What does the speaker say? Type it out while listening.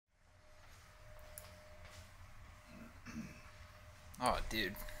Oh,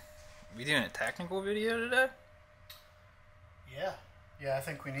 dude. We doing a technical video today? Yeah. Yeah, I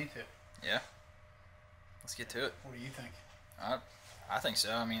think we need to. Yeah? Let's get to it. What do you think? I think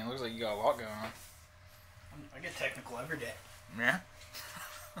so. I mean, it looks like you got a lot going on. I get technical every day. Yeah?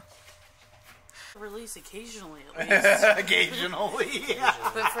 Release occasionally, at least. Occasionally, yeah.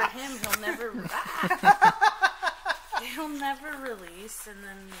 But for him, he'll never release, and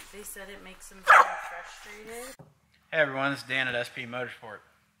then they said it makes him feel frustrated. Hey everyone, this is Dan at SPE Motorsport.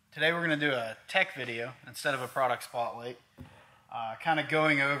 Today we're going to do a tech video instead of a product spotlight. Kind of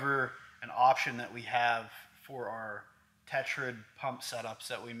going over an option that we have for our Tetrad pump setups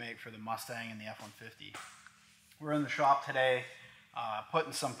that we make for the Mustang and the F-150. We're in the shop today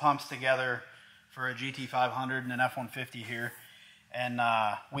putting some pumps together for a GT500 and an F-150 here. And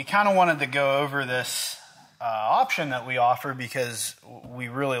we kind of wanted to go over this option that we offer because we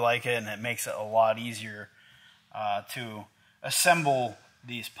really like it and it makes it a lot easier to assemble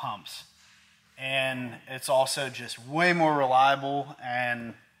these pumps. And it's also just way more reliable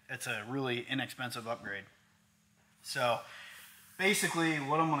and it's a really inexpensive upgrade. So basically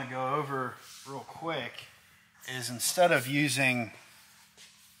what I'm going to go over real quick is instead of using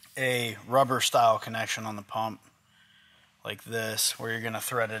a rubber style connection on the pump like this where you're going to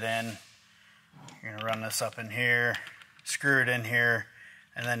thread it in, you're going to run this up in here, screw it in here,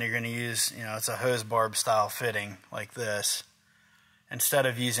 and then you're going to use, you know, it's a hose barb style fitting like this. Instead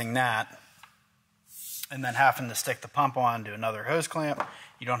of using that and then having to stick the pump on to another hose clamp,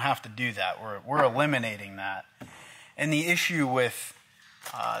 you don't have to do that. We're eliminating that. And the issue with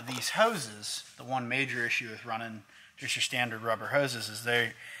these hoses, the one major issue with running just your standard rubber hoses is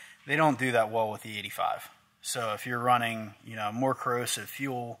they don't do that well with the 85. So if you're running, you know, more corrosive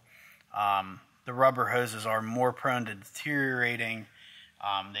fuel, the rubber hoses are more prone to deteriorating.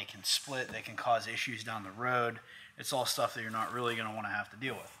 They can split, they can cause issues down the road. It's all stuff that you're not really going to want to have to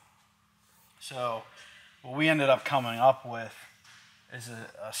deal with. So what we ended up coming up with is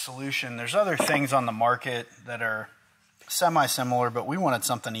a solution. There's other things on the market that are semi-similar, but we wanted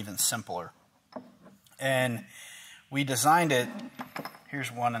something even simpler. And we designed it,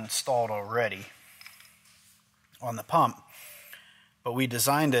 here's one installed already on the pump, but we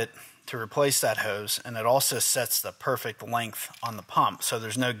designed it to replace that hose, and it also sets the perfect length on the pump. So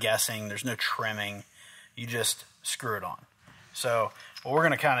there's no guessing, there's no trimming, you just screw it on. So what we're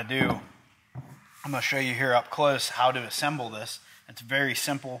going to kind of do, I'm going to show you here up close how to assemble this. It's very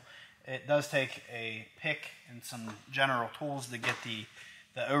simple. It does take a pick and some general tools to get the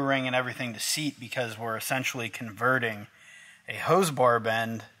O-ring and everything to seat, because we're essentially converting a hose barb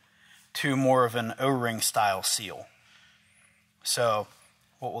end to more of an O-ring style seal. So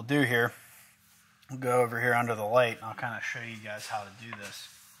what we'll do here, we'll go over here under the light and I'll kind of show you guys how to do this.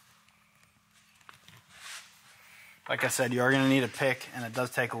 Like I said, you are going to need a pick, and it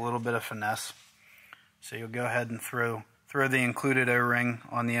does take a little bit of finesse. So you'll go ahead and throw the included O-ring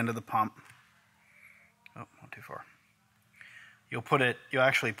on the end of the pump. Oh, not too far. You'll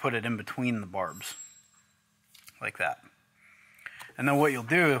actually put it in between the barbs, like that. And then what you'll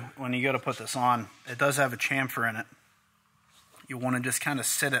do when you go to put this on, it does have a chamfer in it. You'll want to just kind of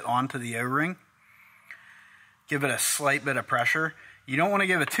sit it onto the O-ring. Give it a slight bit of pressure. You don't want to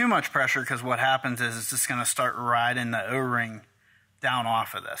give it too much pressure, because what happens is it's just going to start riding the O-ring down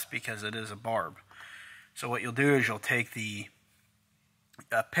off of this because it is a barb. So what you'll do is you'll take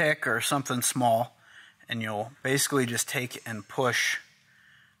a pick or something small, and you'll basically just take and push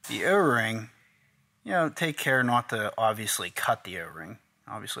the O-ring. You know, take care not to obviously cut the O-ring.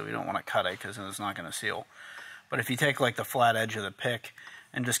 Obviously we don't want to cut it because it's not going to seal. But if you take like the flat edge of the pick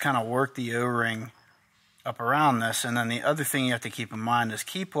and just kind of work the O-ring up around this, and then the other thing you have to keep in mind is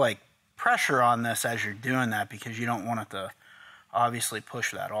keep like pressure on this as you're doing that, because you don't want it to obviously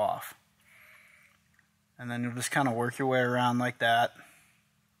push that off. And then you'll just kind of work your way around like that.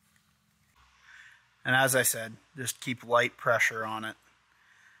 And as I said, just keep light pressure on it.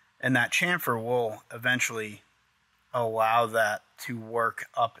 And that chamfer will eventually allow that to work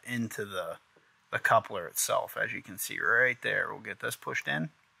up into the coupler itself. As you can see right there, we'll get this pushed in.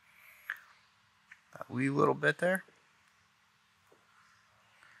 That wee little bit there.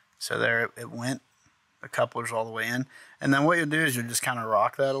 So there it went. The coupler's all the way in. And then what you'll do is you'll just kind of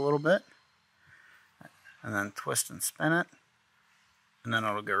rock that a little bit. And then twist and spin it. And then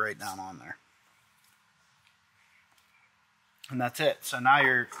it'll go right down on there. And that's it. So now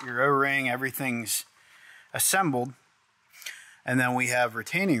your O-ring, everything's assembled. And then we have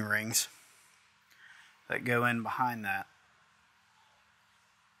retaining rings that go in behind that.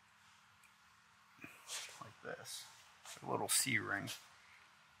 Like this. A little C-ring.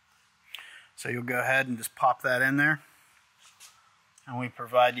 So you'll go ahead and just pop that in there. And we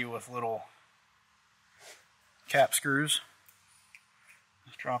provide you with little cap screws.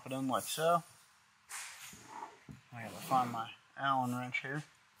 Just drop it in like so. I gotta find my Allen wrench here.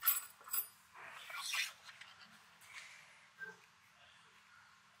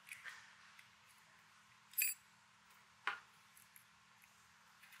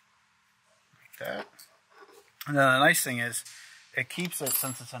 Like that. And then the nice thing is, it keeps it,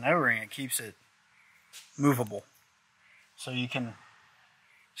 since it's an O-ring, it keeps it movable. So you can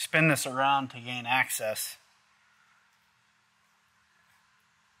spin this around to gain access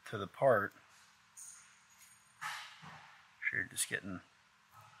to the part. Sure, just getting a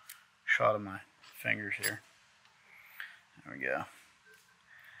shot of my fingers here. There we go.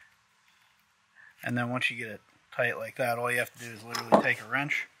 And then once you get it tight like that, all you have to do is literally take a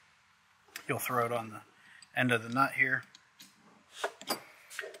wrench. You'll throw it on the end of the nut here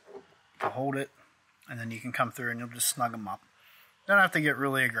to hold it, and then you can come through and you'll just snug them up. Don't have to get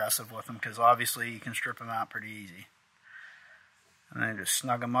really aggressive with them, because obviously you can strip them out pretty easy. And then just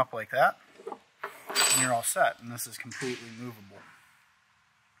snug them up like that, and you're all set. And this is completely movable.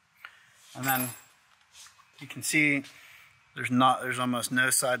 And then you can see there's almost no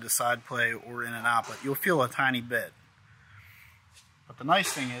side to side play or in and out, but you'll feel a tiny bit. But the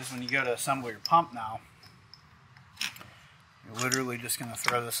nice thing is, when you go to assemble your pump now, you're literally just going to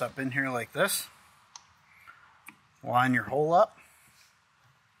throw this up in here like this, line your hole up,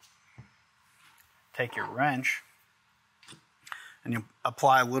 take your wrench, and you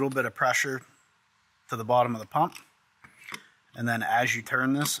apply a little bit of pressure to the bottom of the pump, and then as you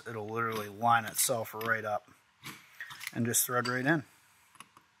turn this, it'll literally line itself right up and just thread right in.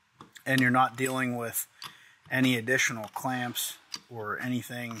 And you're not dealing with any additional clamps or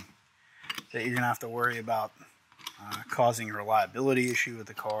anything that you're going to have to worry about causing a reliability issue with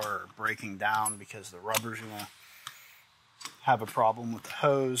the car, or breaking down because the rubber's going to have a problem with the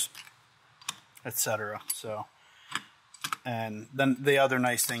hose, etc. So, and then the other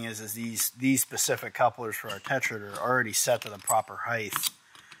nice thing is these specific couplers for our Tetrad are already set to the proper height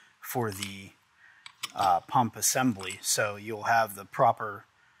for the pump assembly, so you'll have the proper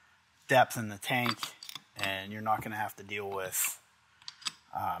depth in the tank, and you're not going to have to deal with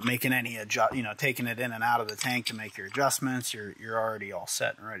making any taking it in and out of the tank to make your adjustments. You're already all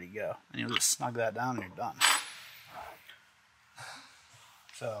set and ready to go, and you'll just snug that down and you're done.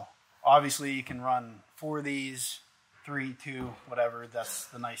 So obviously you can run 4 of these, 3, 2, whatever. That's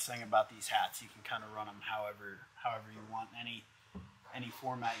the nice thing about these hats. You can kind of run them however you want, any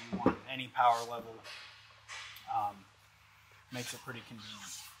format you want, any power level. Makes it pretty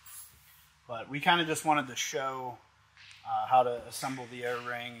convenient. But we kind of just wanted to show how to assemble the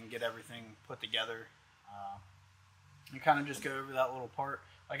O-ring and get everything put together. You kind of just go over that little part.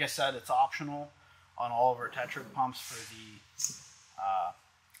 Like I said, it's optional on all of our Tetrad pumps for the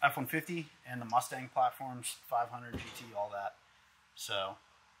F-150 and the Mustang platforms, 500, GT, all that. So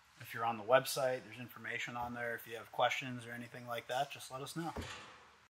if you're on the website, there's information on there. If you have questions or anything like that, just let us know.